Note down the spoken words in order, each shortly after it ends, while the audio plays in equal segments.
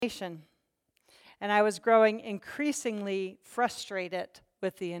And I was growing increasingly frustrated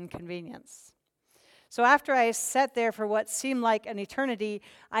with the inconvenience. So after I sat there for what seemed like an eternity,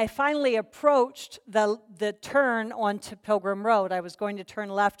 I finally approached the turn onto Pilgrim Road. I was going to turn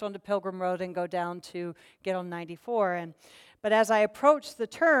left onto Pilgrim Road and go down to get on 94. But as I approached the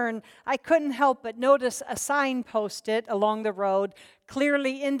turn, I couldn't help but notice a sign posted along the road,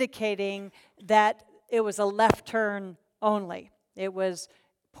 clearly indicating that it was a left turn only. It was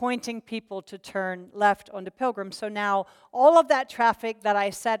pointing people to turn left onto Pilgrim. So now all of that traffic that I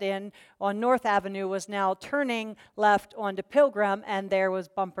set in on North Avenue was now turning left onto Pilgrim, and there was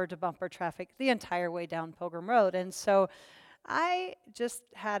bumper-to-bumper traffic the entire way down Pilgrim Road. And so I just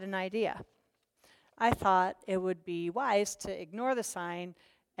had an idea. I thought it would be wise to ignore the sign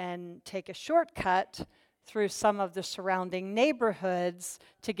and take a shortcut through some of the surrounding neighborhoods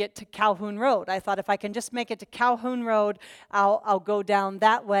to get to Calhoun Road. I thought if I can just make it to Calhoun Road, I'll go down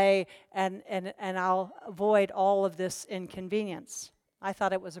that way and I'll avoid all of this inconvenience. I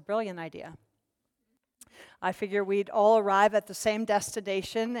thought it was a brilliant idea. I figured we'd all arrive at the same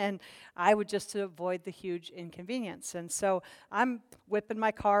destination and I would just avoid the huge inconvenience. And so I'm whipping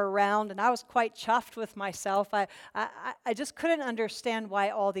my car around and I was quite chuffed with myself. I just couldn't understand why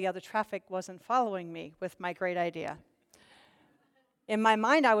all the other traffic wasn't following me with my great idea. In my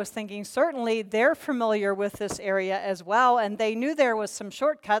mind, I was thinking, certainly they're familiar with this area as well, and they knew there was some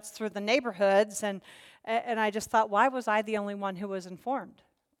shortcuts through the neighborhoods, and I just thought, why was I the only one who was informed?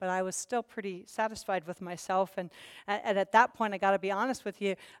 But I was still pretty satisfied with myself, and at that point, I got to be honest with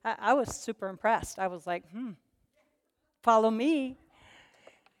you, I was super impressed. I was like, follow me.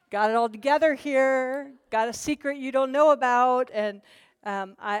 Got it all together here. Got a secret you don't know about, and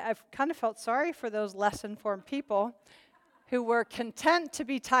I've kind of felt sorry for those less informed people who were content to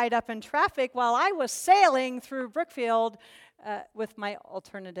be tied up in traffic while I was sailing through Brookfield with my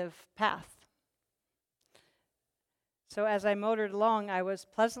alternative path. So as I motored along, I was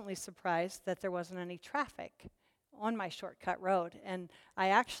pleasantly surprised that there wasn't any traffic on my shortcut road. And I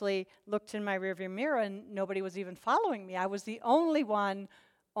actually looked in my rearview mirror and nobody was even following me. I was the only one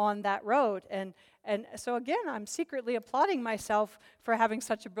on that road. And so again, I'm secretly applauding myself for having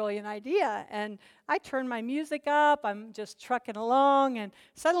such a brilliant idea. And I turned my music up, I'm just trucking along, and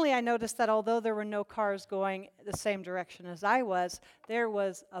suddenly I noticed that although there were no cars going the same direction as I was, there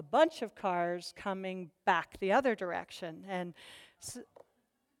was a bunch of cars coming back the other direction.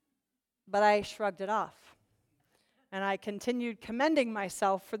 But I shrugged it off. And I continued commending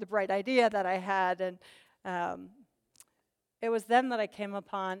myself for the bright idea that I had. And it was then that I came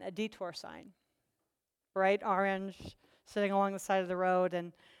upon a detour sign, bright orange, sitting along the side of the road.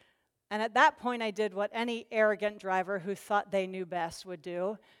 And at that point, I did what any arrogant driver who thought they knew best would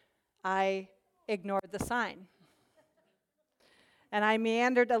do. I ignored the sign. And I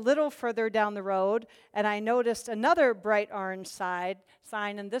meandered a little further down the road, and I noticed another bright orange sign,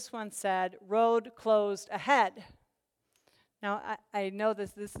 and this one said, "Road closed ahead." Now, I know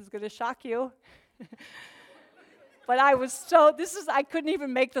this is going to shock you. But I couldn't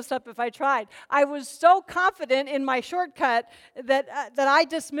even make this up if I tried. I was so confident in my shortcut that I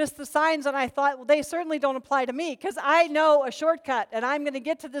dismissed the signs and I thought, well, they certainly don't apply to me because I know a shortcut and I'm going to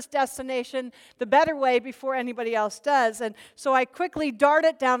get to this destination the better way before anybody else does. And so I quickly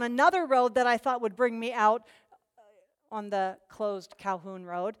darted down another road that I thought would bring me out on the closed Calhoun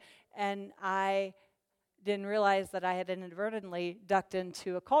Road, and I didn't realize that I had inadvertently ducked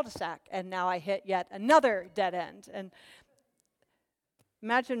into a cul-de-sac, and now I hit yet another dead end. And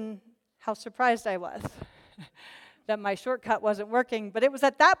imagine how surprised I was that my shortcut wasn't working. But it was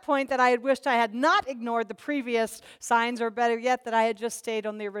at that point that I had wished I had not ignored the previous signs, or better yet, that I had just stayed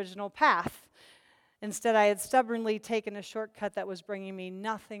on the original path. Instead, I had stubbornly taken a shortcut that was bringing me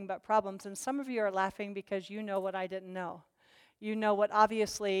nothing but problems. And some of you are laughing because you know what I didn't know. You know what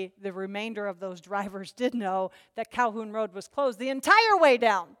obviously the remainder of those drivers did know, that Calhoun Road was closed the entire way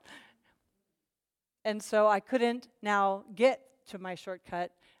down. And so I couldn't now get to my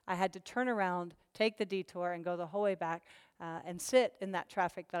shortcut. I had to turn around, take the detour, and go the whole way back and sit in that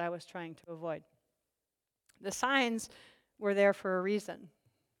traffic that I was trying to avoid. The signs were there for a reason,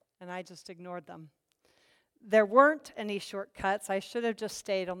 and I just ignored them. There weren't any shortcuts. I should have just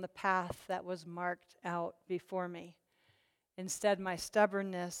stayed on the path that was marked out before me. Instead, my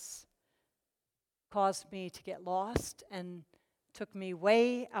stubbornness caused me to get lost and took me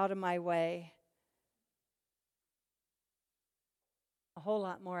way out of my way, a whole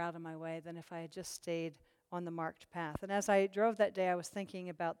lot more out of my way than if I had just stayed on the marked path. And as I drove that day, I was thinking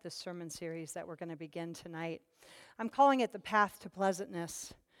about this sermon series that we're going to begin tonight. I'm calling it The Path to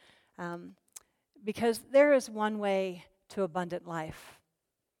Pleasantness, because there is one way to abundant life.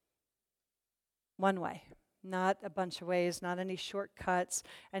 one way, not a bunch of ways, not any shortcuts.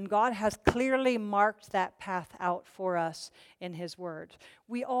 And God has clearly marked that path out for us in His Word.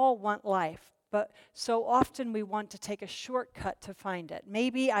 We all want life, but so often we want to take a shortcut to find it.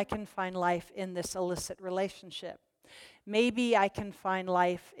 Maybe I can find life in this illicit relationship. Maybe I can find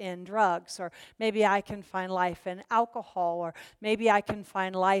life in drugs, or maybe I can find life in alcohol, or maybe I can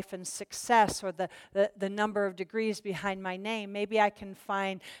find life in success, or the number of degrees behind my name. Maybe I can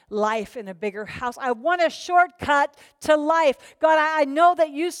find life in a bigger house. I want a shortcut to life. God, I know that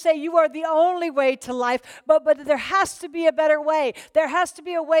you say you are the only way to life, but there has to be a better way. There has to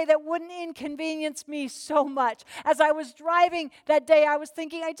be a way that wouldn't inconvenience me so much. As I was driving that day, I was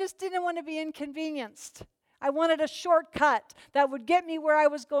thinking I just didn't want to be inconvenienced. I wanted a shortcut that would get me where I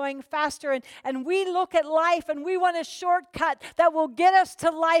was going faster. And we look at life and we want a shortcut that will get us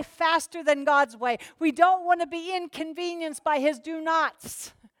to life faster than God's way. We don't want to be inconvenienced by His do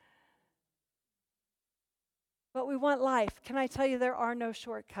nots. But we want life. Can I tell you, there are no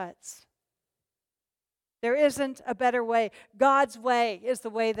shortcuts. There isn't a better way. God's way is the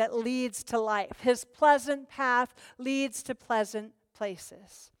way that leads to life. His pleasant path leads to pleasant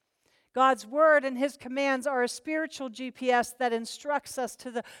places. God's word and His commands are a spiritual GPS that instructs us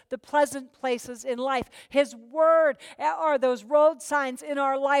to the pleasant places in life. His word are those road signs in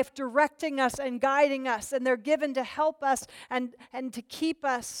our life directing us and guiding us, and they're given to help us and to keep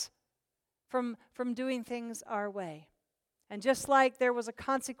us from doing things our way. And just like there was a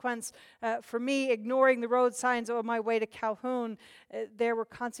consequence for me ignoring the road signs on my way to Calhoun, there are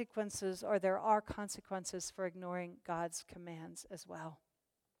consequences for ignoring God's commands as well.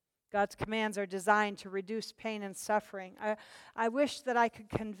 God's commands are designed to reduce pain and suffering. I wish that I could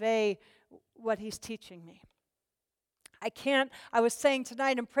convey what He's teaching me. I was saying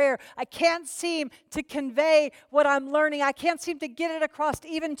tonight in prayer, I can't seem to convey what I'm learning. I can't seem to get it across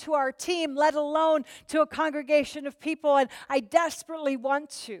even to our team, let alone to a congregation of people, and I desperately want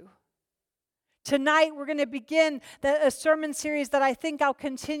to. Tonight, we're going to begin a sermon series that I think I'll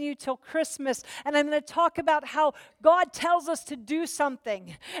continue till Christmas. And I'm going to talk about how God tells us to do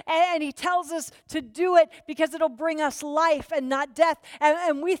something. And He tells us to do it because it'll bring us life and not death.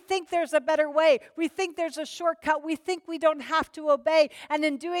 And we think there's a better way. We think there's a shortcut. We think we don't have to obey. And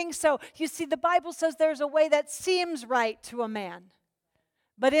in doing so, you see, the Bible says there's a way that seems right to a man.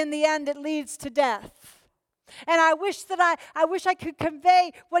 But in the end, it leads to death. And I wish I could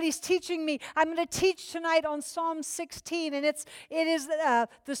convey what He's teaching me. I'm going to teach tonight on Psalm 16, and it is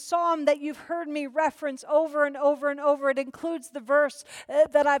the psalm that you've heard me reference over and over and over. It includes the verse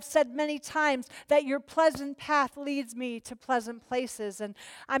that I've said many times, that your pleasant path leads me to pleasant places. And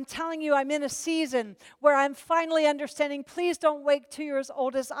I'm telling you, I'm in a season where I'm finally understanding. Please don't wait till you're as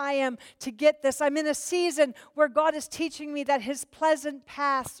old as I am to get this. I'm in a season where God is teaching me that His pleasant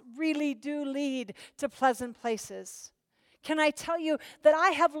paths really do lead to pleasant places. Can I tell you that I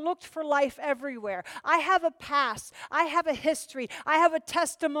have looked for life everywhere? I have a past. I have a history. I have a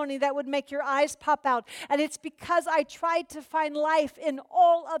testimony that would make your eyes pop out. And it's because I tried to find life in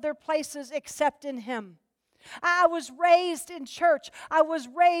all other places except in Him. I was raised in church. I was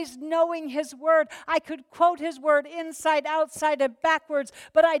raised knowing His word. I could quote His word inside, outside, and backwards,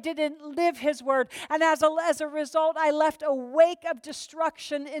 but I didn't live His word. And as a result, I left a wake of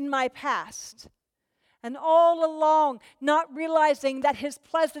destruction in my past. And all along, not realizing that His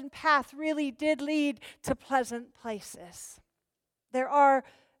pleasant path really did lead to pleasant places. There are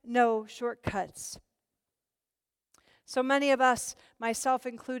no shortcuts. So many of us, myself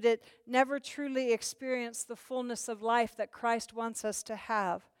included, never truly experience the fullness of life that Christ wants us to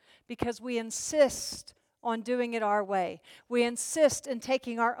have because we insist on doing it our way. We insist in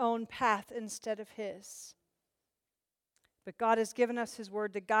taking our own path instead of His. But God has given us His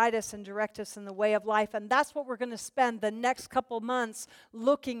word to guide us and direct us in the way of life. And that's what we're going to spend the next couple months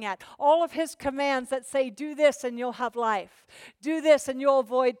looking at. All of His commands that say, do this and you'll have life. Do this and you'll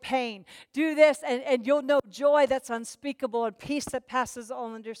avoid pain. Do this and you'll know joy that's unspeakable and peace that passes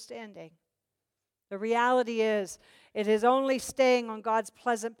all understanding. The reality is, it is only staying on God's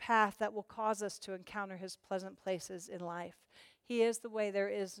pleasant path that will cause us to encounter His pleasant places in life. He is the way, there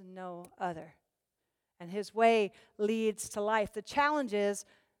is no other. And His way leads to life. The challenge is,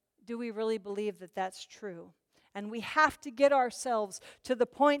 do we really believe that that's true? And we have to get ourselves to the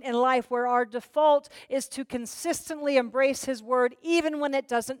point in life where our default is to consistently embrace His word, even when it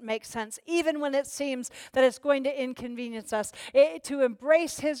doesn't make sense, even when it seems that it's going to inconvenience us. To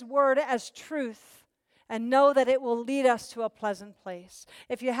embrace His word as truth and know that it will lead us to a pleasant place.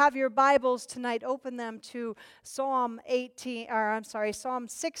 If you have your Bibles tonight, open them to Psalm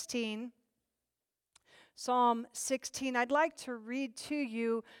 16. Psalm 16. I'd like to read to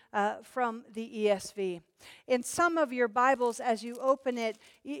you from the ESV. In some of your Bibles, as you open it,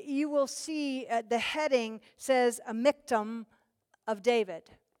 you will see the heading says, a Michtam of David.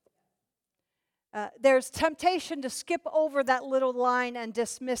 There's temptation to skip over that little line and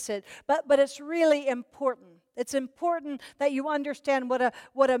dismiss it, but it's really important. It's important that you understand what a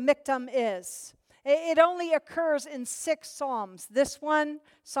Michtam is. It only occurs in 6 Psalms. This one,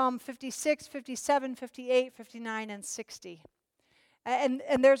 Psalm 56, 57, 58, 59, and 60. And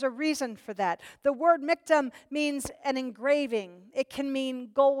there's a reason for that. The word Michtam means an engraving. It can mean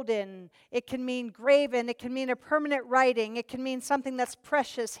golden. It can mean graven. It can mean a permanent writing. It can mean something that's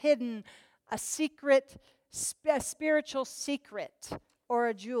precious, hidden, a secret, a spiritual secret, or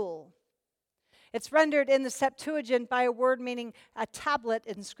a jewel. It's rendered in the Septuagint by a word meaning a tablet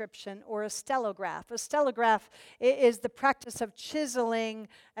inscription or a stellograph. A stellograph is the practice of chiseling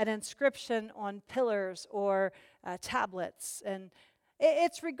an inscription on pillars or tablets. And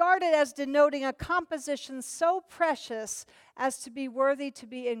it's regarded as denoting a composition so precious as to be worthy to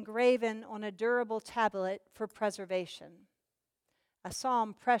be engraven on a durable tablet for preservation. A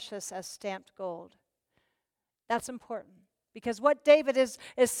psalm precious as stamped gold. That's important. Because what David is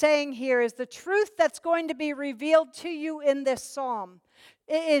saying here is the truth that's going to be revealed to you in this psalm.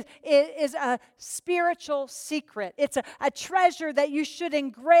 It is a spiritual secret. It's a treasure that you should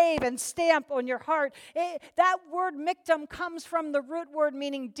engrave and stamp on your heart. That word Michtam comes from the root word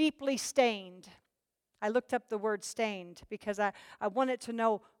meaning deeply stained. I looked up the word stained because I wanted to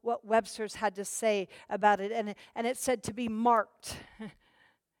know what Webster's had to say about it. And it said to be marked.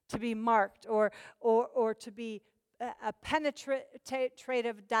 To be marked or to be a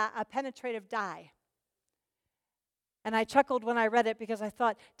penetrative dye. And I chuckled when I read it because I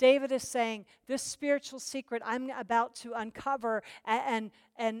thought, David is saying, this spiritual secret I'm about to uncover and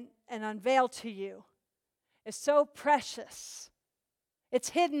unveil to you is so precious. It's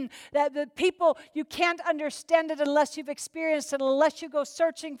hidden that the people, you can't understand it unless you've experienced it, unless you go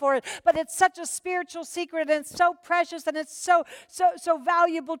searching for it. But it's such a spiritual secret and it's so precious and it's so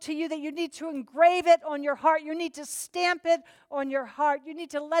valuable to you that you need to engrave it on your heart. You need to stamp it on your heart. You need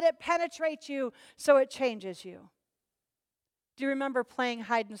to let it penetrate you so it changes you. Do you remember playing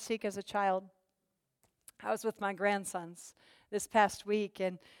hide and seek as a child? I was with my grandsons this past week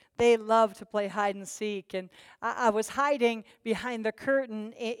and they love to play hide and seek, and I was hiding behind the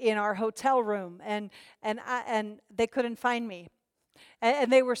curtain in our hotel room, and they couldn't find me,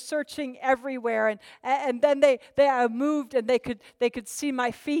 and they were searching everywhere, and then they moved, and they could see my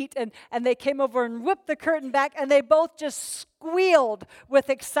feet, and they came over and whipped the curtain back, and they both just squealed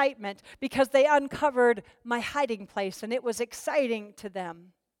with excitement because they uncovered my hiding place, and it was exciting to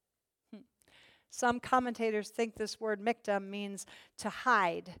them. Some commentators think this word Michtam means to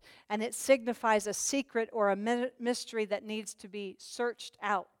hide, and it signifies a secret or a mystery that needs to be searched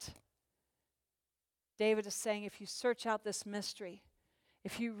out. David is saying if you search out this mystery,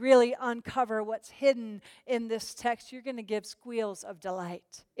 if you really uncover what's hidden in this text, you're going to give squeals of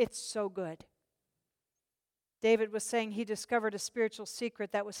delight. It's so good. David was saying he discovered a spiritual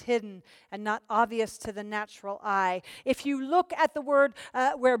secret that was hidden and not obvious to the natural eye. If you look at the word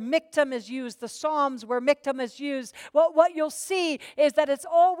where Michtam is used, the Psalms where Michtam is used, what you'll see is that it's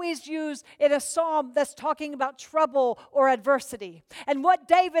always used in a psalm that's talking about trouble or adversity. And what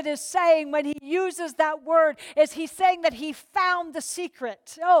David is saying when he uses that word is he's saying that he found the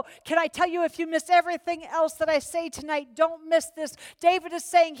secret. Oh, can I tell you, if you miss everything else that I say tonight, don't miss this. David is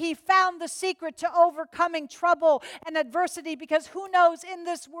saying he found the secret to overcoming trouble and adversity, because who knows, in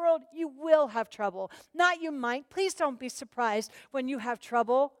this world you will have trouble. Not you might. Please don't be surprised when you have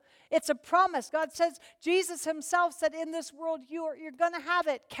trouble. It's a promise. God says, Jesus himself said, in this world you're going to have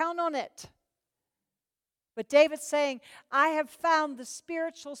it. Count on it. But David's saying, I have found the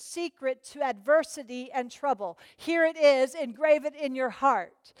spiritual secret to adversity and trouble. Here it is, engrave it in your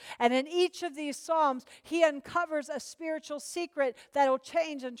heart. And in each of these Psalms, he uncovers a spiritual secret that will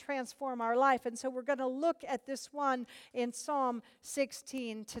change and transform our life. And so we're going to look at this one in Psalm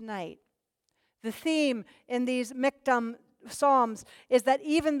 16 tonight. The theme in these Michtam Psalms is that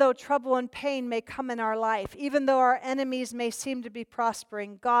even though trouble and pain may come in our life, even though our enemies may seem to be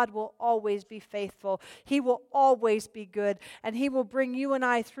prospering, God will always be faithful. He will always be good, and he will bring you and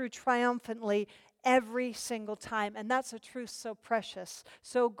I through triumphantly every single time. And that's a truth so precious,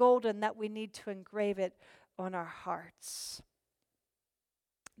 so golden, that we need to engrave it on our hearts.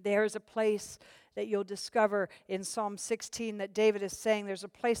 There's a place that you'll discover in Psalm 16 that David is saying there's a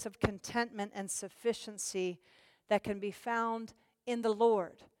place of contentment and sufficiency that can be found in the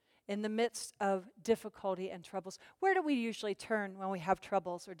Lord in the midst of difficulty and troubles. Where do we usually turn when we have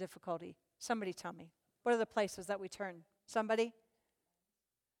troubles or difficulty? Somebody tell me. What are the places that we turn? Somebody?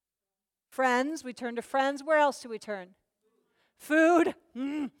 Friends. We turn to friends. Where else do we turn? Food.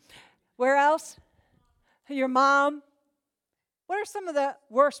 Where else? Your mom. What are some of the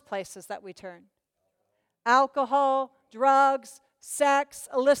worst places that we turn? Alcohol, drugs, sex,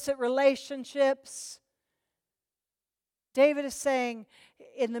 illicit relationships. David is saying,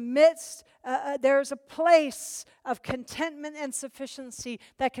 in the midst, there's a place of contentment and sufficiency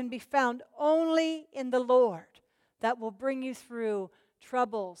that can be found only in the Lord, that will bring you through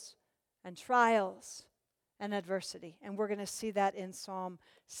troubles and trials and adversity. And we're going to see that in Psalm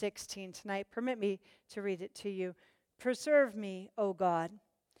 16 tonight. Permit me to read it to you. Preserve me, O God,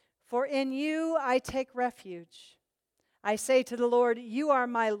 for in you I take refuge. I say to the Lord, you are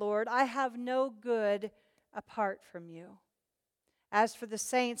my Lord. I have no good apart from you. As for the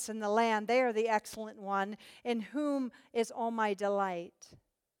saints in the land, they are the excellent one, in whom is all my delight.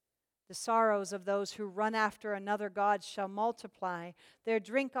 The sorrows of those who run after another god shall multiply. Their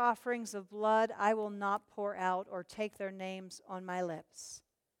drink offerings of blood I will not pour out, or take their names on my lips.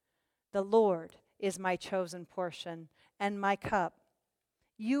 The Lord is my chosen portion and my cup.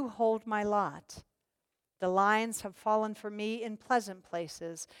 You hold my lot. The lines have fallen for me in pleasant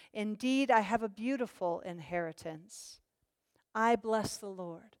places. Indeed, I have a beautiful inheritance. I bless the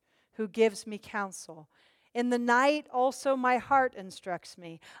Lord, who gives me counsel. In the night also my heart instructs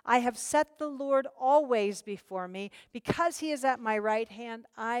me. I have set the Lord always before me. Because he is at my right hand,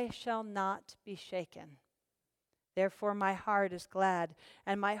 I shall not be shaken. Therefore my heart is glad,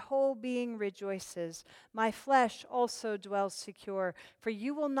 and my whole being rejoices. My flesh also dwells secure, for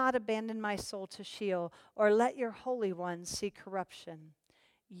you will not abandon my soul to Sheol, or let your Holy One see corruption.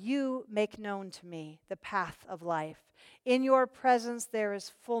 You make known to me the path of life. In your presence there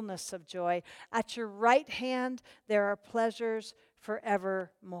is fullness of joy. At your right hand there are pleasures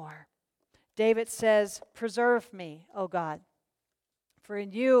forevermore. David says, preserve me, O God, for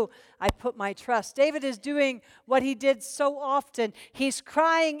in you I put my trust. David is doing what he did so often. He's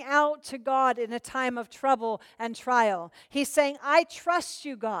crying out to God in a time of trouble and trial. He's saying, I trust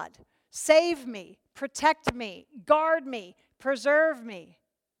you, God. Save me, protect me, guard me, preserve me.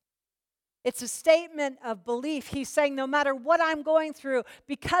 It's a statement of belief. He's saying, no matter what I'm going through,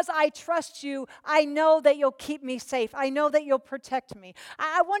 because I trust you, I know that you'll keep me safe. I know that you'll protect me.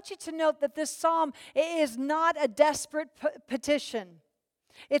 I want you to note that this psalm is not a desperate petition.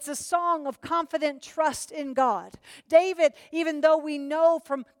 It's a song of confident trust in God. David, even though we know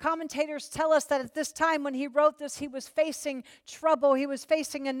from commentators tell us that at this time when he wrote this, he was facing trouble, he was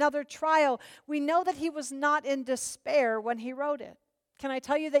facing another trial, we know that he was not in despair when he wrote it. Can I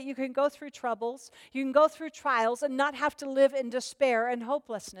tell you that you can go through troubles, you can go through trials and not have to live in despair and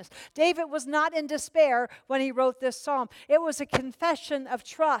hopelessness? David was not in despair when he wrote this psalm. It was a confession of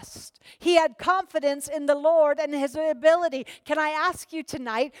trust. He had confidence in the Lord and his ability. Can I ask you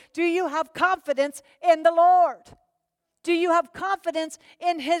tonight, do you have confidence in the Lord? Do you have confidence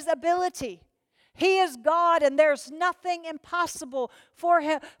in his ability? He is God, and there's nothing impossible for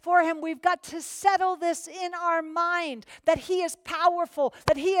him. We've got to settle this in our mind, that he is powerful,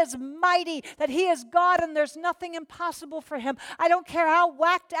 that he is mighty, that he is God, and there's nothing impossible for him. I don't care how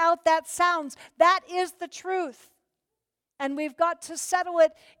whacked out that sounds. That is the truth. And we've got to settle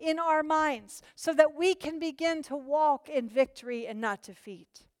it in our minds so that we can begin to walk in victory and not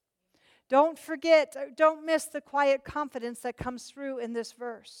defeat. Don't forget, don't miss the quiet confidence that comes through in this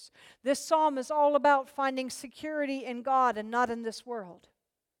verse. This psalm is all about finding security in God and not in this world.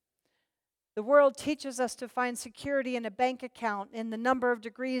 The world teaches us to find security in a bank account, in the number of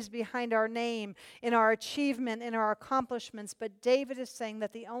degrees behind our name, in our achievement, in our accomplishments. But David is saying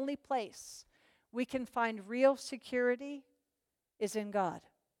that the only place we can find real security is in God.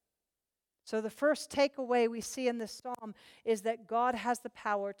 So the first takeaway we see in this psalm is that God has the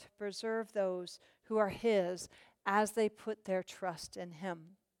power to preserve those who are his as they put their trust in him.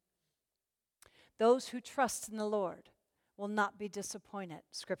 Those who trust in the Lord will not be disappointed,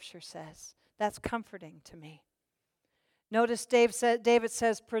 Scripture says. That's comforting to me. Notice David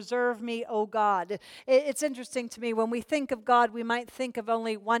says, preserve me, O God. It's interesting to me, when we think of God, we might think of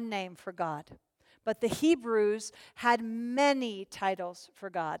only one name for God. But the Hebrews had many titles for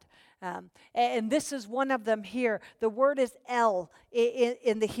God. And this is one of them here. The word is El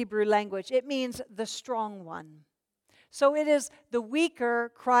in the Hebrew language. It means the strong one. So it is the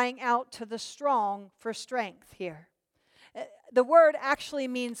weaker crying out to the strong for strength here. The word actually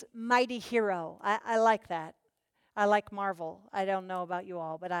means mighty hero. I like that. I like Marvel. I don't know about you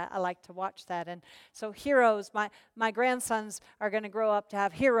all, but I like to watch that. And so heroes, my grandsons are going to grow up to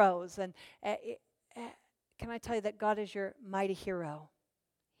have heroes. And can I tell you that God is your mighty hero?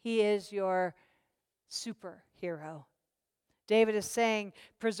 He is your superhero. David is saying,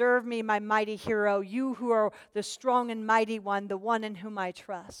 preserve me, my mighty hero, you who are the strong and mighty one, the one in whom I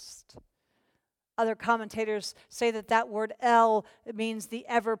trust. Other commentators say that word El means the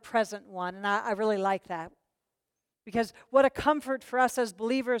ever-present one, and I really like that. Because what a comfort for us as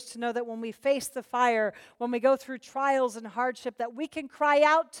believers to know that when we face the fire, when we go through trials and hardship, that we can cry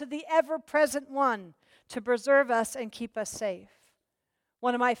out to the ever-present one to preserve us and keep us safe.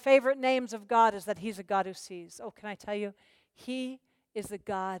 One of my favorite names of God is that He's a God who sees. Oh, can I tell you? He is the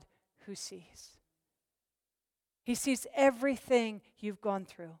God who sees. He sees everything you've gone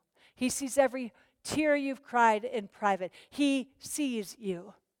through. He sees every tear you've cried in private. He sees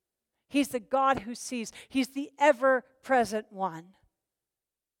you. He's the God who sees. He's the ever-present one.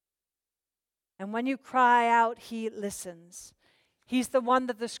 And when you cry out, He listens. He's the one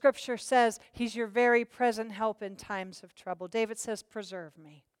that the Scripture says He's your very present help in times of trouble. David says, preserve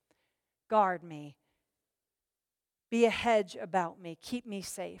me, guard me, be a hedge about me, keep me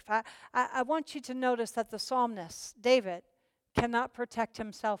safe. I want you to notice that the psalmist, David, cannot protect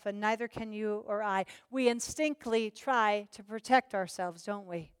himself, and neither can you or I. We instinctively try to protect ourselves, don't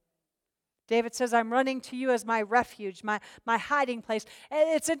we? David says, I'm running to you as my refuge, my hiding place.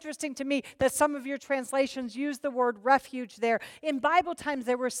 It's interesting to me that some of your translations use the word refuge there. In Bible times,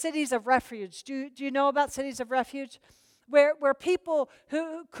 there were cities of refuge. Do you know about cities of refuge? Where people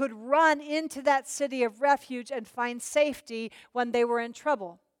who could run into that city of refuge and find safety when they were in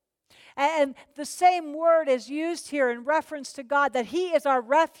trouble. And the same word is used here in reference to God, that He is our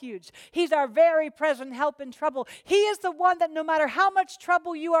refuge. He's our very present help in trouble. He is the one that no matter how much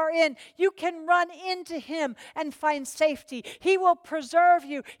trouble you are in, you can run into Him and find safety. He will preserve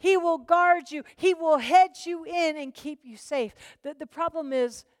you. He will guard you. He will hedge you in and keep you safe. The problem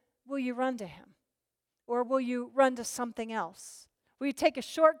is, will you run to Him? Or will you run to something else? Will you take a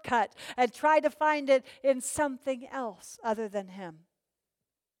shortcut and try to find it in something else other than Him?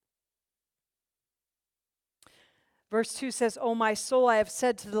 Verse 2 says, O my soul, I have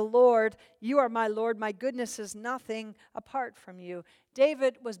said to the Lord, you are my Lord, my goodness is nothing apart from you.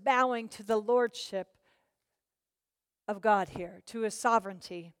 David was bowing to the lordship of God here, to His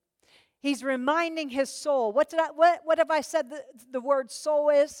sovereignty. He's reminding his soul. What have I said the word soul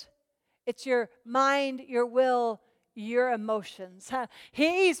is? It's your mind, your will, your emotions.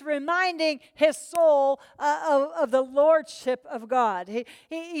 He's reminding his soul of the lordship of God.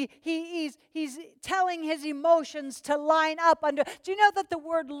 He's telling his emotions to line up under. Do you know that the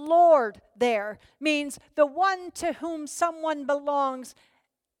word Lord there means the one to whom someone belongs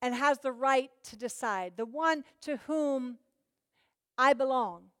and has the right to decide? The one to whom I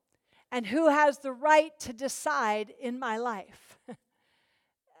belong and who has the right to decide in my life.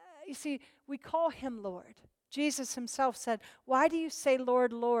 You see, we call Him Lord. Jesus Himself said, why do you say,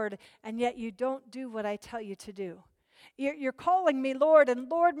 Lord, Lord, and yet you don't do what I tell you to do? You're calling me Lord, and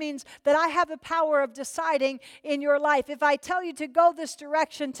Lord means that I have the power of deciding in your life. If I tell you to go this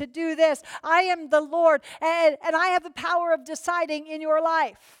direction, to do this, I am the Lord, and I have the power of deciding in your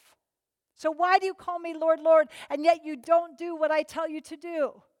life. So why do you call me Lord, Lord, and yet you don't do what I tell you to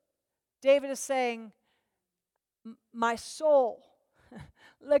do? David is saying, my soul.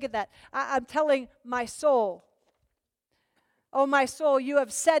 Look at that. I'm telling my soul, oh, my soul, you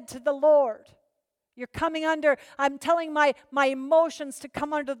have said to the Lord. You're coming under, I'm telling my emotions to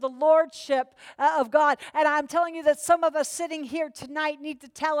come under the lordship of God. And I'm telling you that some of us sitting here tonight need to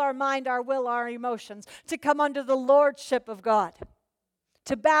tell our mind, our will, our emotions to come under the lordship of God,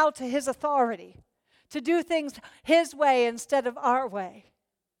 to bow to His authority, to do things His way instead of our way.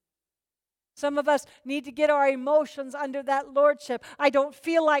 Some of us need to get our emotions under that lordship. I don't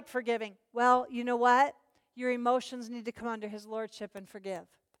feel like forgiving. Well, you know what? Your emotions need to come under His lordship and forgive.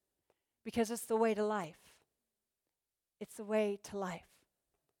 Because it's the way to life. It's the way to life.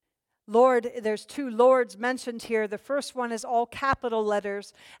 Lord, there's two Lords mentioned here. The first one is all capital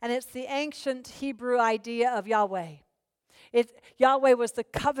letters, and it's the ancient Hebrew idea of Yahweh. Yahweh was the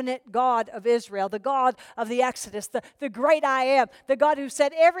covenant God of Israel, the God of the Exodus, the great I am, the God who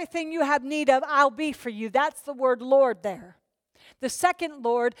said, everything you have need of, I'll be for you. That's the word Lord there. The second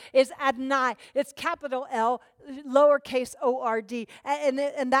Lord is Adonai. It's capital L, lowercase O-R-D.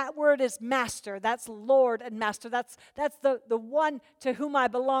 And that word is master. That's Lord and master. That's the one to whom I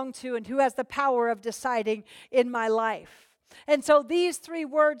belong to and who has the power of deciding in my life. And so these three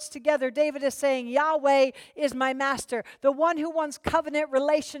words together, David is saying, Yahweh is my master, the one who wants covenant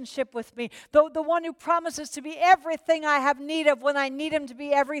relationship with me, the one who promises to be everything I have need of when I need Him to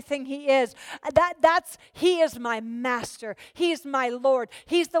be everything He is. He is my master. He is my Lord.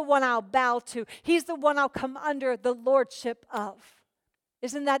 He's the one I'll bow to. He's the one I'll come under the lordship of.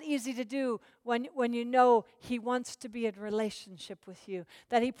 Isn't that easy to do when you know He wants to be in relationship with you?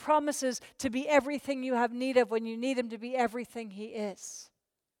 That He promises to be everything you have need of when you need Him to be everything He is.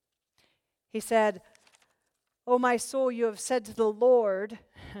 He said, "O my soul, you have said to the Lord,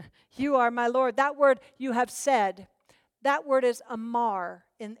 you are my Lord." That word, "you have said," that word is amar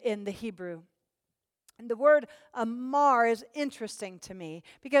in the Hebrew. And the word amar is interesting to me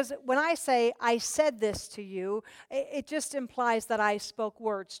because when I say, "I said this to you," it just implies that I spoke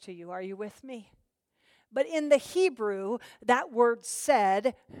words to you. Are you with me? But in the Hebrew, that word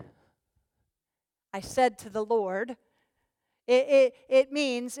 "said," I said to the Lord, it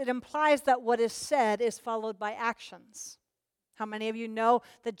means, it implies that what is said is followed by actions. How many of you know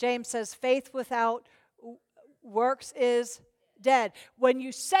that James says faith without works is dead? When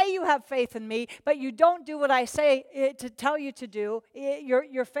you say you have faith in me, but you don't do what I say to tell you to do,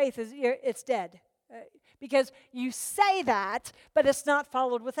 your faith it's dead. Because you say that, but it's not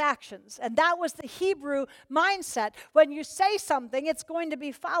followed with actions. And that was the Hebrew mindset. When you say something, it's going to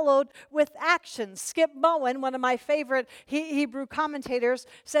be followed with actions. Skip Bowen, one of my favorite Hebrew commentators,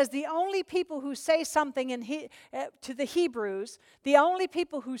 says the only people who say something to the Hebrews, the only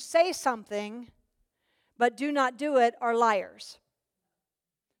people who say something but do not do it are liars.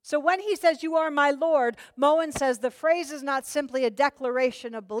 So when he says, "You are my Lord," Moen says the phrase is not simply a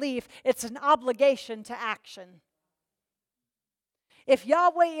declaration of belief, it's an obligation to action. If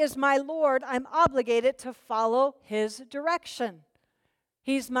Yahweh is my Lord, I'm obligated to follow His direction.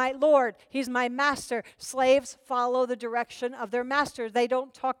 He's my Lord. He's my master. Slaves follow the direction of their master. They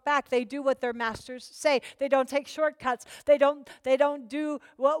don't talk back. They do what their masters say. They don't take shortcuts. They don't do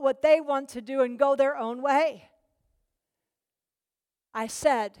what they want to do and go their own way. I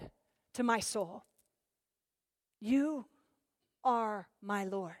said to my soul, "You are my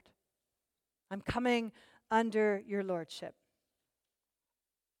Lord. I'm coming under your lordship.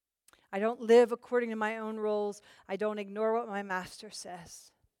 I don't live according to my own rules. I don't ignore what my master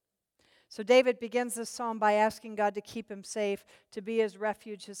says." So David begins this psalm by asking God to keep him safe, to be his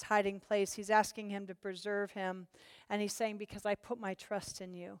refuge, his hiding place. He's asking Him to preserve him. And he's saying, "Because I put my trust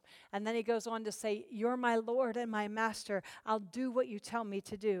in you." And then he goes on to say, "You're my Lord and my master. I'll do what you tell me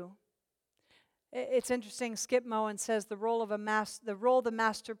to do." It's interesting, Skip Moen says the role the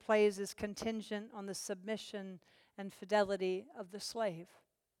master plays is contingent on the submission and fidelity of the slave.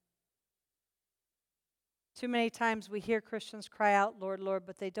 Too many times we hear Christians cry out, "Lord, Lord,"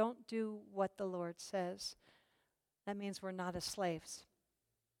 but they don't do what the Lord says. That means we're not as slaves.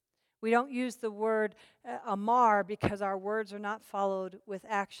 We don't use the word amar because our words are not followed with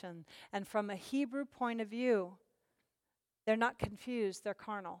action. And from a Hebrew point of view, they're not confused, they're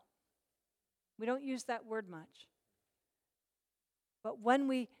carnal. We don't use that word much. But when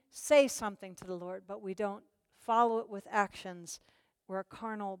we say something to the Lord, but we don't follow it with actions, we're a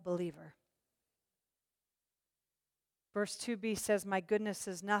carnal believer. Verse 2b says, "My goodness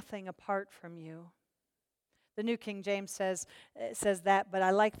is nothing apart from you." The New King James says that, but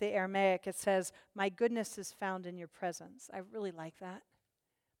I like the Aramaic. It says, "My goodness is found in your presence." I really like that.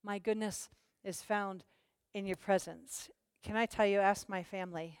 My goodness is found in your presence. Can I tell you, ask my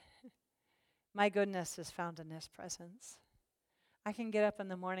family, my goodness is found in His presence. I can get up in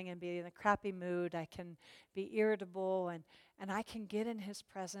the morning and be in a crappy mood. I can be irritable, and I can get in His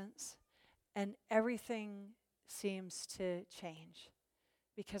presence, and everything seems to change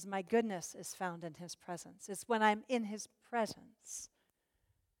because my goodness is found in His presence. It's when I'm in His presence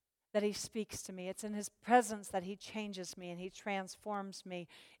that He speaks to me. It's in His presence that He changes me and He transforms me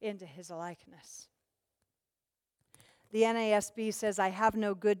into His likeness. The NASB says, "I have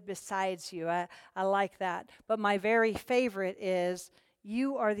no good besides you." I like that. But my very favorite is,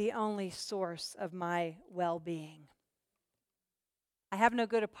 "You are the only source of my well-being." I have no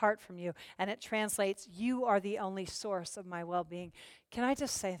good apart from you. And it translates, "You are the only source of my well-being." Can I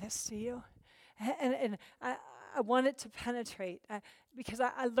just say this to you? And I want it to penetrate because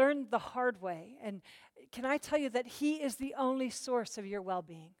I learned the hard way. And can I tell you that He is the only source of your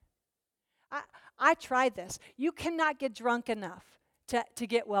well-being? I tried this. You cannot get drunk enough to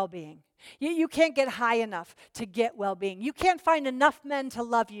get well-being. You can't get high enough to get well-being. You can't find enough men to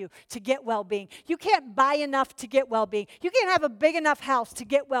love you to get well-being. You can't buy enough to get well-being. You can't have a big enough house to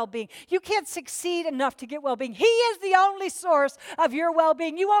get well-being. You can't succeed enough to get well-being. He is the only source of your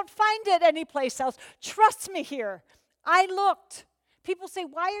well-being. You won't find it anyplace else. Trust me here. I looked. People say,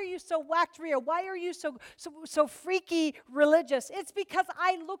 "Why are you so whacked, Ria? Why are you so freaky religious?" It's because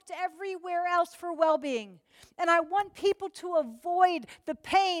I looked everywhere else for well-being. And I want people to avoid the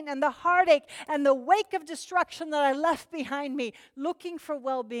pain and the heartache and the wake of destruction that I left behind me, looking for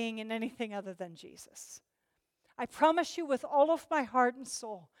well-being in anything other than Jesus. I promise you with all of my heart and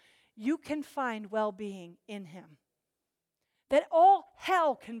soul, you can find well-being in Him. That all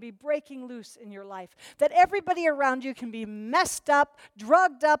hell can be breaking loose in your life. That everybody around you can be messed up,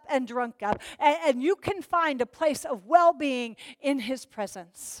 drugged up, and drunk up. And you can find a place of well-being in His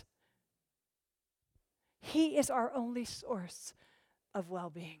presence. He is our only source of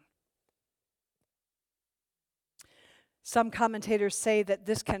well-being. Some commentators say that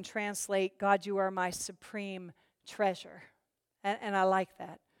this can translate, God, you are my supreme treasure. And I like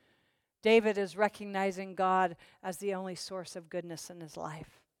that. David is recognizing God as the only source of goodness in his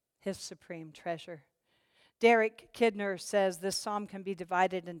life, his supreme treasure. Derek Kidner says this psalm can be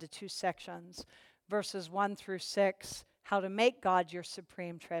divided into two sections, verses 1 through 6, how to make God your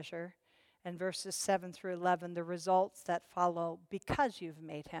supreme treasure, and verses 7 through 11, the results that follow because you've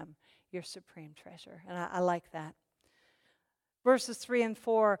made Him your supreme treasure. And I like that. Verses 3 and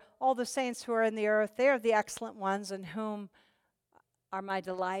 4, all the saints who are in the earth, they are the excellent ones in whom are my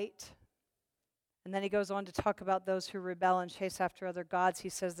delight. And then he goes on to talk about those who rebel and chase after other gods. He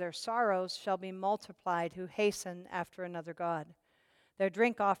says, their sorrows shall be multiplied who hasten after another god. Their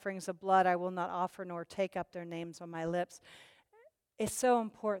drink offerings of blood I will not offer, nor take up their names on my lips. It's so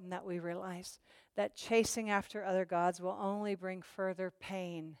important that we realize that chasing after other gods will only bring further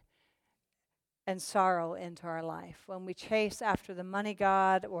pain and sorrow into our life. When we chase after the money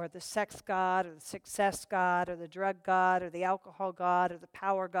god or the sex god or the success god or the drug god or the alcohol god or the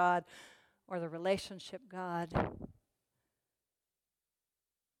power god or the relationship god,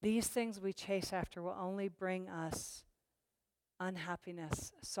 these things we chase after will only bring us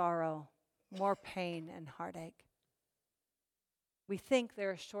unhappiness, sorrow, more pain and heartache. We think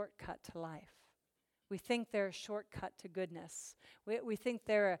they're a shortcut to life. We think they're a shortcut to goodness. We think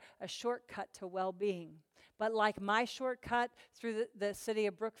they're a shortcut to well-being. But like my shortcut through the city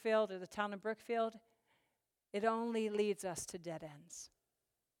of Brookfield or the town of Brookfield, it only leads us to dead ends.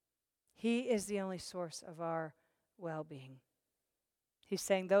 He is the only source of our well-being. He's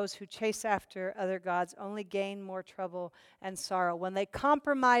saying those who chase after other gods only gain more trouble and sorrow. When they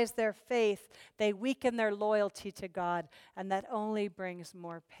compromise their faith, they weaken their loyalty to God, and that only brings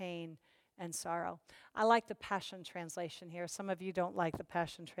more pain and sorrow. I like the Passion Translation here. Some of you don't like the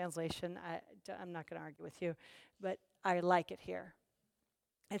Passion Translation. I'm not going to argue with you, but I like it here.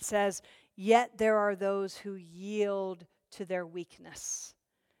 It says, yet there are those who yield to their weakness,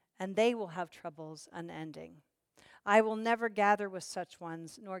 and they will have troubles unending. I will never gather with such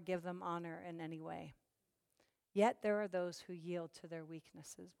ones, nor give them honor in any way. Yet there are those who yield to their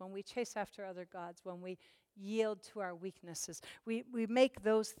weaknesses. When we chase after other gods, when we yield to our weaknesses, we make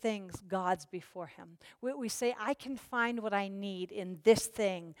those things gods before Him. We say, I can find what I need in this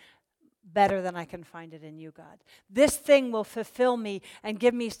thing better than I can find it in you, God. This thing will fulfill me and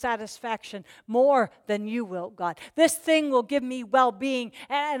give me satisfaction more than you will, God. This thing will give me well-being,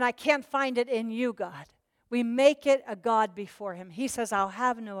 and I can't find it in you, God. We make it a God before Him. He says, I'll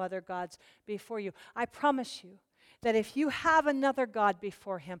have no other gods before you. I promise you that if you have another God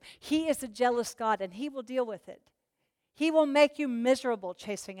before Him, He is a jealous God, and He will deal with it. He will make you miserable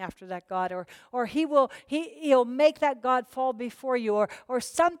chasing after that God, or He'll make that God fall before you, or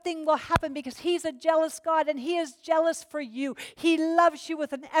something will happen because He's a jealous God, and He is jealous for you. He loves you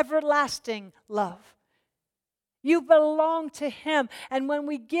with an everlasting love. You belong to Him, and when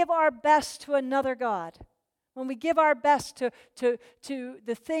we give our best to another God, when we give our best to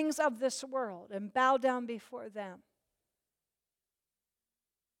the things of this world and bow down before them,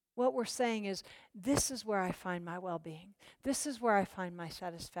 what we're saying is, this is where I find my well-being. This is where I find my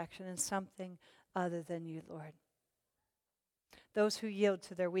satisfaction in something other than you, Lord. Those who yield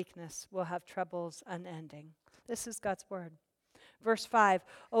to their weakness will have troubles unending. This is God's word. Verse 5,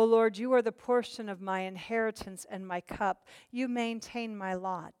 O Lord, you are the portion of my inheritance and my cup. You maintain my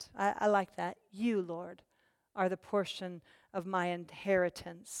lot. I like that. You, Lord, are the portion of my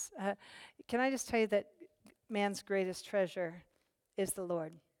inheritance. Can I just tell you that man's greatest treasure is the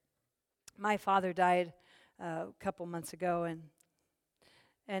Lord? My father died a couple months ago,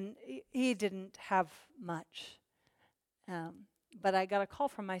 and he didn't have much. But I got a call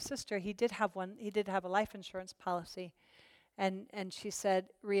from my sister. He did have one. He did have a life insurance policy. And she said,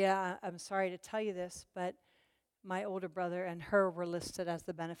 Ria, I'm sorry to tell you this, but my older brother and her were listed as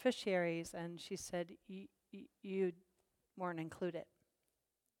the beneficiaries. And she said, you weren't included.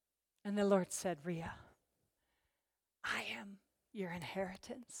 And the Lord said, Ria, I am your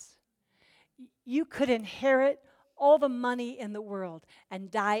inheritance. You could inherit all the money in the world and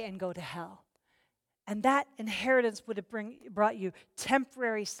die and go to hell. And that inheritance would have brought you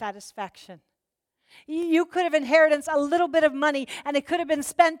temporary satisfaction. You could have inherited a little bit of money and it could have been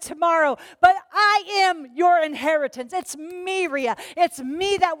spent tomorrow. But I am your inheritance. It's me, Ria. It's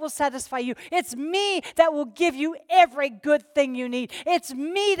me that will satisfy you. It's me that will give you every good thing you need. It's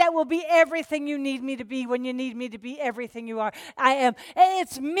me that will be everything you need me to be when you need me to be everything you are. I am.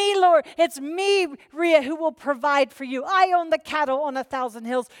 It's me, Lord. It's me, Ria, who will provide for you. I own the cattle on 1,000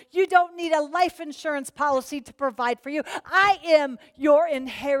 hills. You don't need a life insurance policy to provide for you. I am your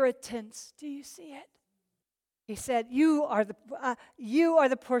inheritance. Do you see it? He said, you are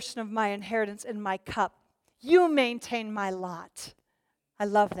the portion of my inheritance in my cup. You maintain my lot. I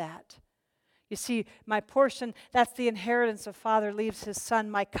love that. You see, my portion, that's the inheritance a father leaves his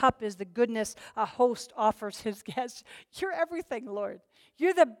son. My cup is the goodness a host offers his guests. You're everything, Lord.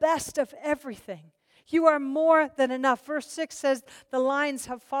 You're the best of everything. You are more than enough. Verse 6 says, the lines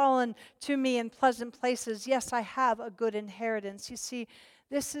have fallen to me in pleasant places. Yes, I have a good inheritance. You see,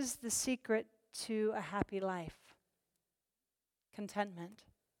 this is the secret to a happy life. Contentment.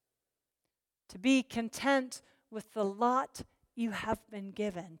 To be content with the lot you have been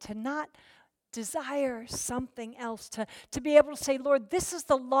given. To not desire something else. To be able to say, Lord, this is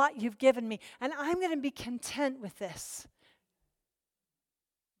the lot you've given me, and I'm going to be content with this.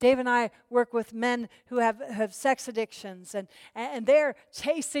 Dave and I work with men who have sex addictions, and they're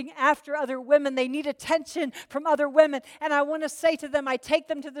chasing after other women. They need attention from other women. And I want to say to them, I take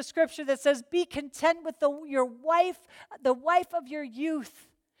them to the scripture that says, be content with your wife, the wife of your youth.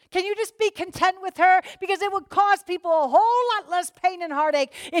 Can you just be content with her? Because it would cause people a whole lot less pain and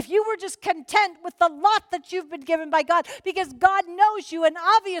heartache if you were just content with the lot that you've been given by God. Because God knows you, and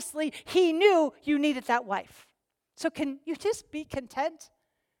obviously He knew you needed that wife. So can you just be content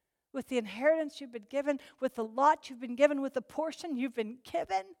with the inheritance you've been given, with the lot you've been given, with the portion you've been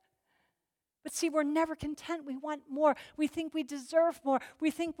given? But see, we're never content. We want more. We think we deserve more.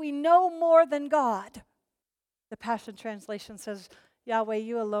 We think we know more than God. The Passion Translation says, Yahweh,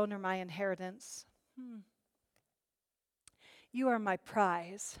 you alone are my inheritance. You are my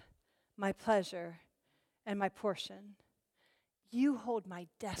prize, my pleasure, and my portion. You hold my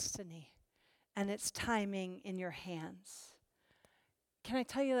destiny and its timing in your hands. Can I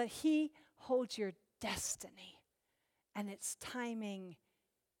tell you that He holds your destiny and its timing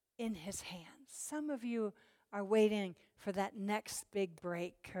in His hands? Some of you are waiting for that next big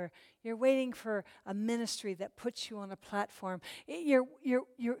break, or you're waiting for a ministry that puts you on a platform. Can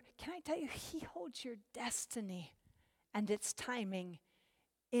I tell you, He holds your destiny and its timing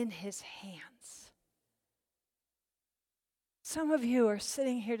in His hands. Some of you are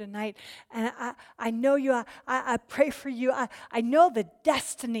sitting here tonight, and I know you. I pray for you. I know the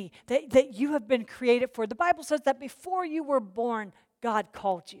destiny that you have been created for. The Bible says that before you were born, God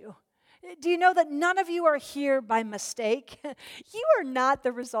called you. Do you know that none of you are here by mistake? You are not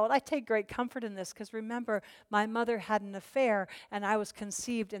the result. I take great comfort in this because remember, my mother had an affair, and I was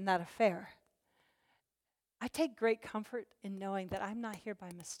conceived in that affair. I take great comfort in knowing that I'm not here by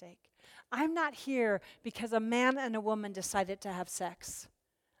mistake. I'm not here because a man and a woman decided to have sex.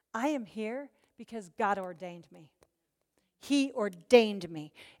 I am here because God ordained me. He ordained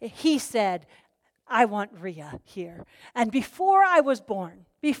me. He said, I want Ria here. And before I was born,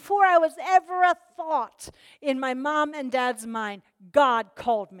 before I was ever a thought in my mom and dad's mind, God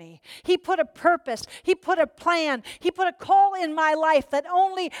called me. He put a purpose. He put a plan. He put a call in my life that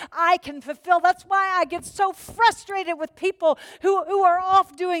only I can fulfill. That's why I get so frustrated with people who are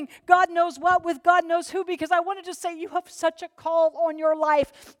off doing God knows what with God knows who, because I want to just say, you have such a call on your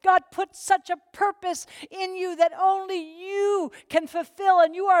life. God put such a purpose in you that only you can fulfill,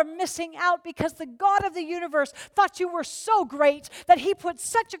 and you are missing out because the God of the universe thought you were so great that He put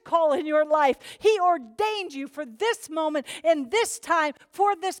such a call in your life. He ordained you for this moment and this time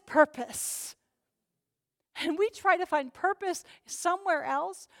for this purpose. And we try to find purpose somewhere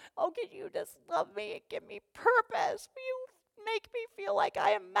else. Oh, can you just love me and give me purpose? Will you make me feel like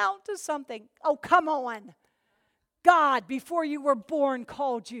I amount to something? Oh, come on. God, before you were born,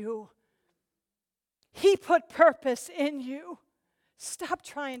 called you. He put purpose in you. Stop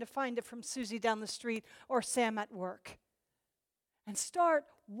trying to find it from Susie down the street or Sam at work. And start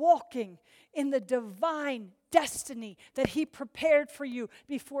walking in the divine destiny that He prepared for you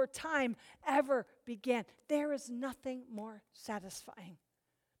before time ever began. There is nothing more satisfying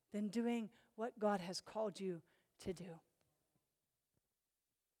than doing what God has called you to do.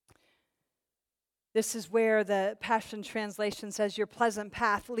 This is where the Passion Translation says, your pleasant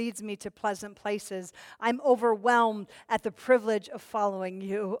path leads me to pleasant places. I'm overwhelmed at the privilege of following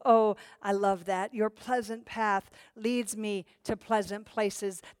you. Oh, I love that. Your pleasant path leads me to pleasant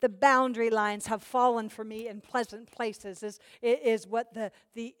places. The boundary lines have fallen for me in pleasant places, is what the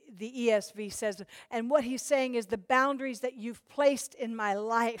ESV says. And what he's saying is the boundaries that you've placed in my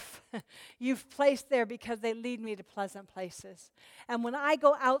life, you've placed there because they lead me to pleasant places. And when I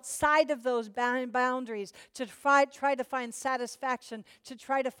go outside of those boundaries to try to find satisfaction, to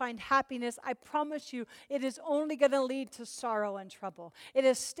try to find happiness, I promise you it is only going to lead to sorrow and trouble. It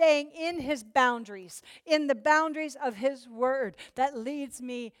is staying in his boundaries, in the boundaries of his word, that leads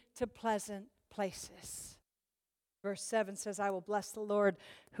me to pleasant places. Verse 7 says, I will bless the Lord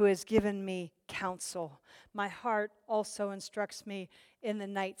who has given me counsel. My heart also instructs me in the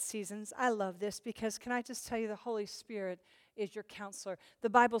night seasons. I love this because, can I just tell you, the Holy Spirit is your counselor. The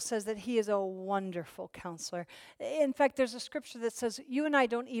Bible says that he is a wonderful counselor. In fact, there's a scripture that says you and I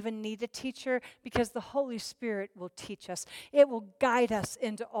don't even need a teacher because the Holy Spirit will teach us. It will guide us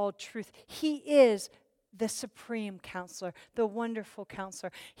into all truth. He is the supreme counselor, the wonderful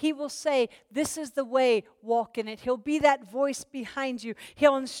counselor. He will say, this is the way, walk in it. He'll be that voice behind you.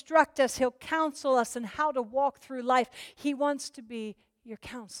 He'll instruct us. He'll counsel us in how to walk through life. He wants to be your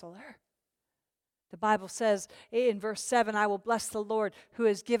counselor. The Bible says in verse 7, I will bless the Lord who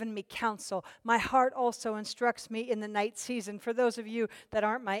has given me counsel. My heart also instructs me in the night season. For those of you that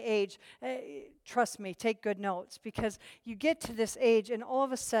aren't my age, trust me, take good notes, because you get to this age and all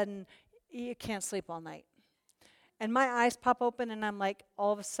of a sudden you can't sleep all night. And my eyes pop open and I'm like,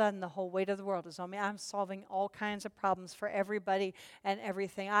 all of a sudden the whole weight of the world is on me. I'm solving all kinds of problems for everybody and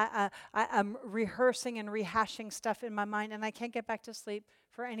everything. I'm rehearsing and rehashing stuff in my mind and I can't get back to sleep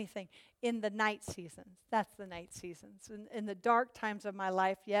for anything. In the night seasons, that's the night seasons. In the dark times of my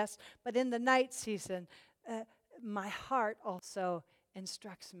life, yes, but in the night season, my heart also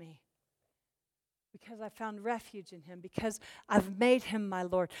instructs me. Because I found refuge in him, because I've made him my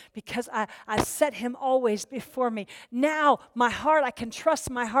Lord, because I set him always before me. Now, my heart, I can trust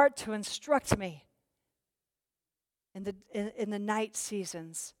my heart to instruct me in the night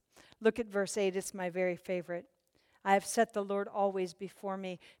seasons. Look at verse 8, it's my very favorite. I have set the Lord always before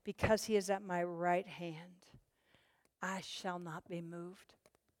me, because he is at my right hand. I shall not be moved.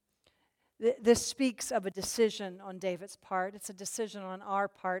 This speaks of a decision on David's part. It's a decision on our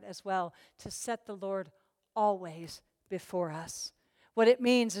part as well, to set the Lord always before us. What it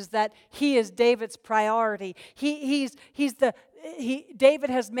means is that he is David's priority. David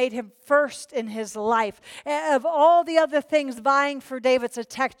has made him first in his life. Of all the other things vying for David's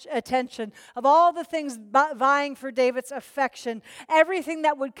attention, of all the things vying for David's affection, everything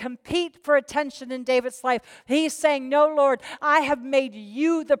that would compete for attention in David's life, he's saying, no, Lord, I have made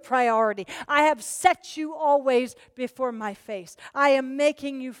you the priority. I have set you always before my face. I am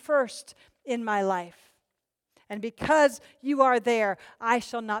making you first in my life. And because you are there, I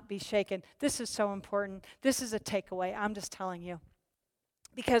shall not be shaken. This is so important. This is a takeaway. I'm just telling you.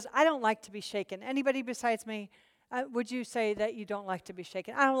 Because I don't like to be shaken. Anybody besides me, would you say that you don't like to be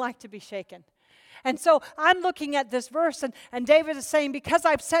shaken? I don't like to be shaken. And so I'm looking at this verse, and David is saying, because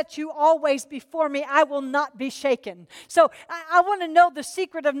I've set you always before me, I will not be shaken. So I want to know the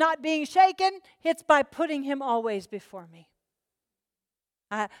secret of not being shaken. It's by putting him always before me.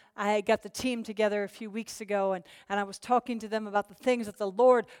 I got the team together a few weeks ago, and I was talking to them about the things that the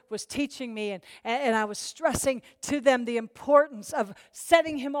Lord was teaching me, and I was stressing to them the importance of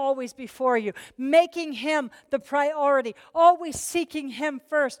setting him always before you, making him the priority, always seeking him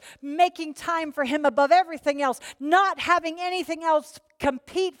first, making time for him above everything else, not having anything else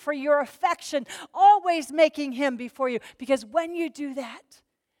compete for your affection, always making him before you. Because when you do that,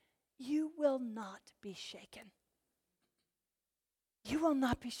 you will not be shaken. You will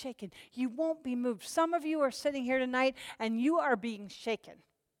not be shaken. You won't be moved. Some of you are sitting here tonight and you are being shaken.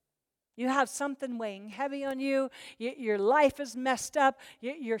 You have something weighing heavy on you. Your life is messed up.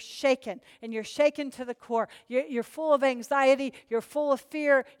 You're shaken, and you're shaken to the core. You're full of anxiety. You're full of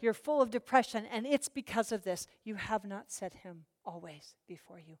fear. You're full of depression, and it's because of this. You have not set him always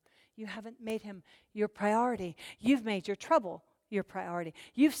before you. You haven't made him your priority. You've made your trouble your priority.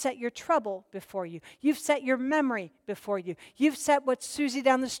 You've set your trouble before you. You've set your memory before you. You've set what Susie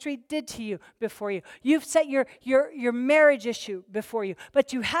down the street did to you before you. You've set your marriage issue before you.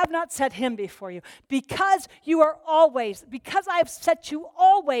 But you have not set him before you. Because I have set you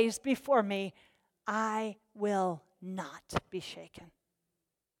always before me, I will not be shaken.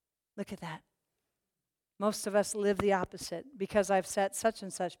 Look at that. Most of us live the opposite. Because I've set such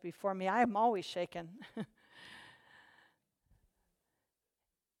and such before me, I am always shaken.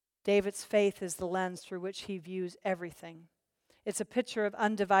 David's faith is the lens through which he views everything. It's a picture of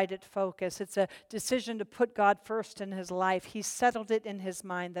undivided focus. It's a decision to put God first in his life. He settled it in his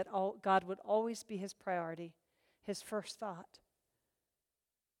mind that God would always be his priority, his first thought.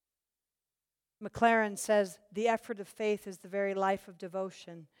 McLaren says, the effort of faith is the very life of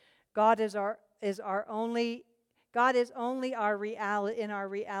devotion. God is only our reality in our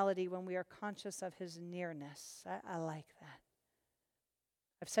reality when we are conscious of his nearness. I like that.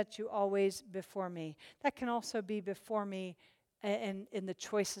 I've set you always before me. That can also be before me in the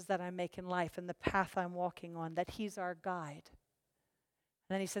choices that I make in life and the path I'm walking on, that he's our guide.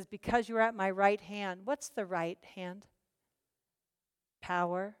 And then he says, because you're at my right hand. What's the right hand?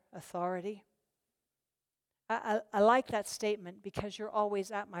 Power, authority. I like that statement, because you're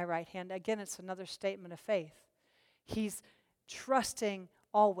always at my right hand. Again, it's another statement of faith. He's trusting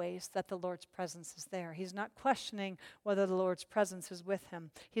always that the Lord's presence is there. He's not questioning whether the Lord's presence is with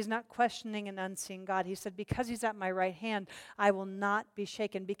him. He's not questioning an unseen God. He said, because he's at my right hand, I will not be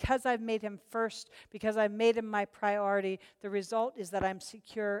shaken. Because I've made him first, because I've made him my priority, the result is that I'm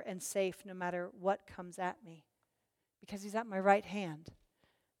secure and safe no matter what comes at me. Because he's at my right hand.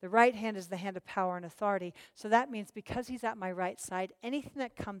 The right hand is the hand of power and authority. So that means because he's at my right side, anything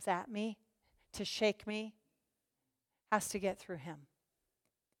that comes at me to shake me has to get through him.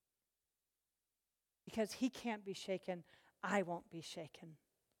 Because he can't be shaken, I won't be shaken.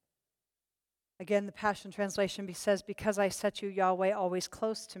 Again, the Passion Translation says, because I set you, Yahweh, always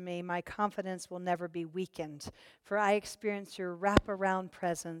close to me, my confidence will never be weakened, for I experience your wraparound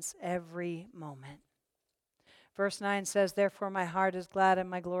presence every moment. Verse 9 says, therefore my heart is glad and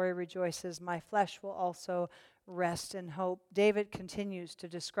my glory rejoices. My flesh will also rest in hope. David continues to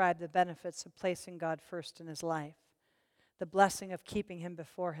describe the benefits of placing God first in his life. The blessing of keeping him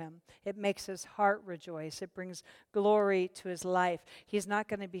before him. It makes his heart rejoice. It brings glory to his life. He's not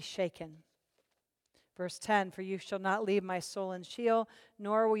going to be shaken. Verse 10, for you shall not leave my soul in Sheol,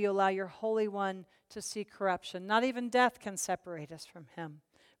 nor will you allow your Holy One to see corruption. Not even death can separate us from him.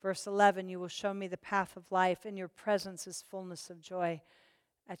 Verse 11, you will show me the path of life. In your presence is fullness of joy.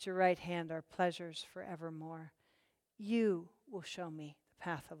 At your right hand are pleasures forevermore. You will show me the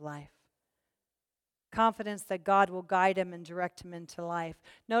path of life. Confidence that God will guide him and direct him into life.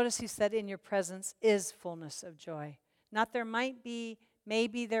 Notice he said, in your presence is fullness of joy. Not there might be,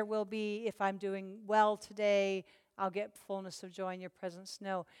 maybe there will be, if I'm doing well today, I'll get fullness of joy in your presence.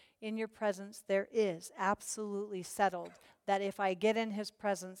 No, in your presence there is absolutely settled that if I get in his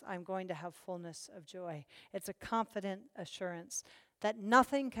presence, I'm going to have fullness of joy. It's a confident assurance that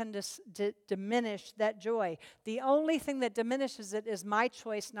nothing can diminish that joy. The only thing that diminishes it is my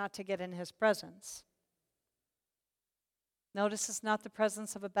choice not to get in his presence. Notice it's not the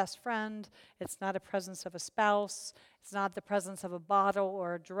presence of a best friend. It's not a presence of a spouse. It's not the presence of a bottle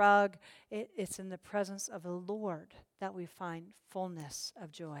or a drug. It's in the presence of the Lord that we find fullness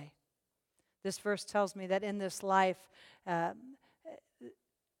of joy. This verse tells me that in this life, the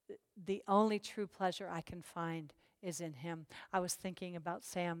only true pleasure I can find is in him. I was thinking about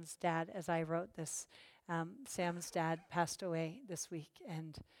Sam's dad as I wrote this. Sam's dad passed away this week,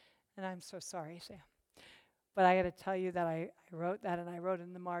 and I'm so sorry, Sam. But I got to tell you that I wrote that, and I wrote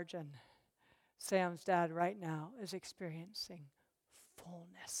in the margin, Sam's dad right now is experiencing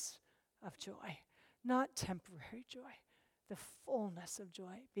fullness of joy. Not temporary joy, the fullness of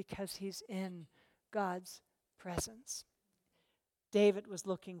joy, because he's in God's presence. David was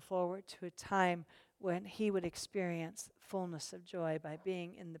looking forward to a time when he would experience fullness of joy by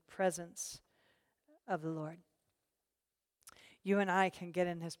being in the presence of the Lord. You and I can get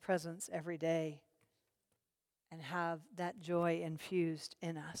in his presence every day and have that joy infused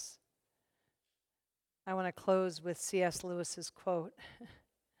in us. I want to close with C.S. Lewis's quote.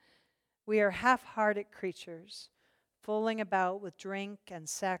 We are half-hearted creatures, fooling about with drink and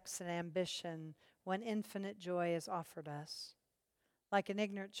sex and ambition when infinite joy is offered us. Like an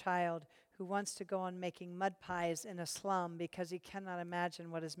ignorant child who wants to go on making mud pies in a slum because he cannot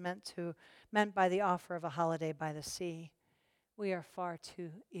imagine what is meant by the offer of a holiday by the sea. We are far too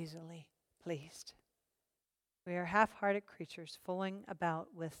easily pleased. We are half-hearted creatures fooling about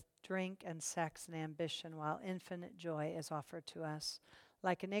with drink and sex and ambition while infinite joy is offered to us.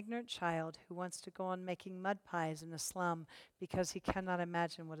 Like an ignorant child who wants to go on making mud pies in a slum because he cannot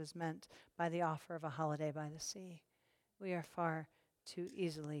imagine what is meant by the offer of a holiday by the sea. We are far too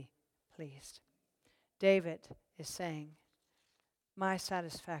easily pleased. David is saying, my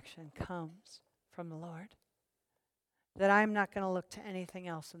satisfaction comes from the Lord. That I'm not going to look to anything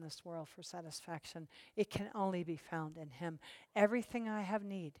else in this world for satisfaction. It can only be found in him. Everything I have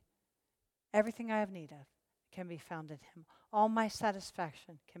need of, can be found in him. All my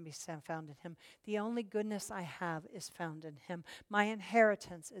satisfaction can be found in him. The only goodness I have is found in him. My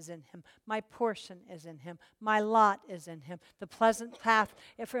inheritance is in him. My portion is in him. My lot is in him. The pleasant path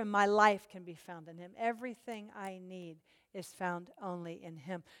in my life can be found in him. Everything I need is found only in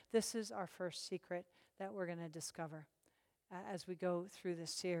him. This is our first secret that we're going to discover as we go through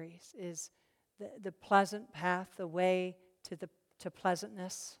this series, is the pleasant path, the way to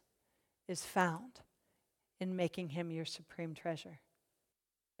pleasantness is found in making him your supreme treasure.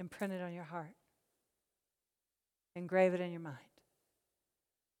 Imprint it on your heart. Engrave it in your mind.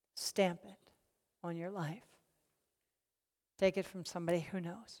 Stamp it on your life. Take it from somebody who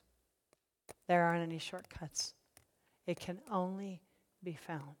knows. There aren't any shortcuts. It can only be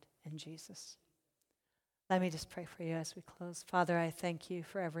found in Jesus. Let me just pray for you as we close. Father, I thank you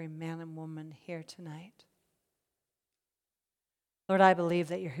for every man and woman here tonight. Lord, I believe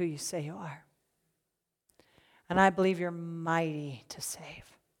that you're who you say you are. And I believe you're mighty to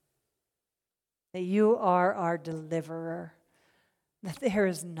save. That you are our deliverer. That there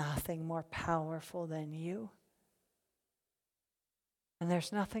is nothing more powerful than you. And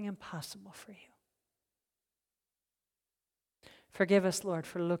there's nothing impossible for you. Forgive us, Lord,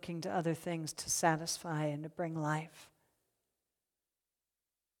 for looking to other things to satisfy and to bring life.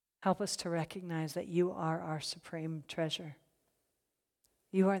 Help us to recognize that you are our supreme treasure.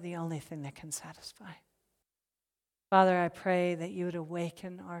 You are the only thing that can satisfy. Father, I pray that you would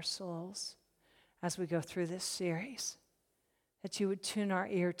awaken our souls as we go through this series, that you would tune our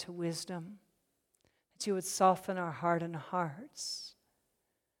ear to wisdom, that you would soften our heart and hearts,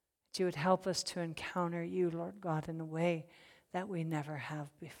 that you would help us to encounter you, Lord God, in a way that we never have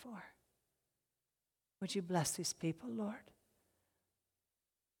before. Would you bless these people, Lord?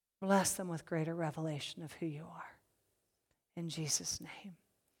 Bless them with greater revelation of who you are. In Jesus' name,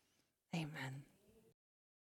 amen.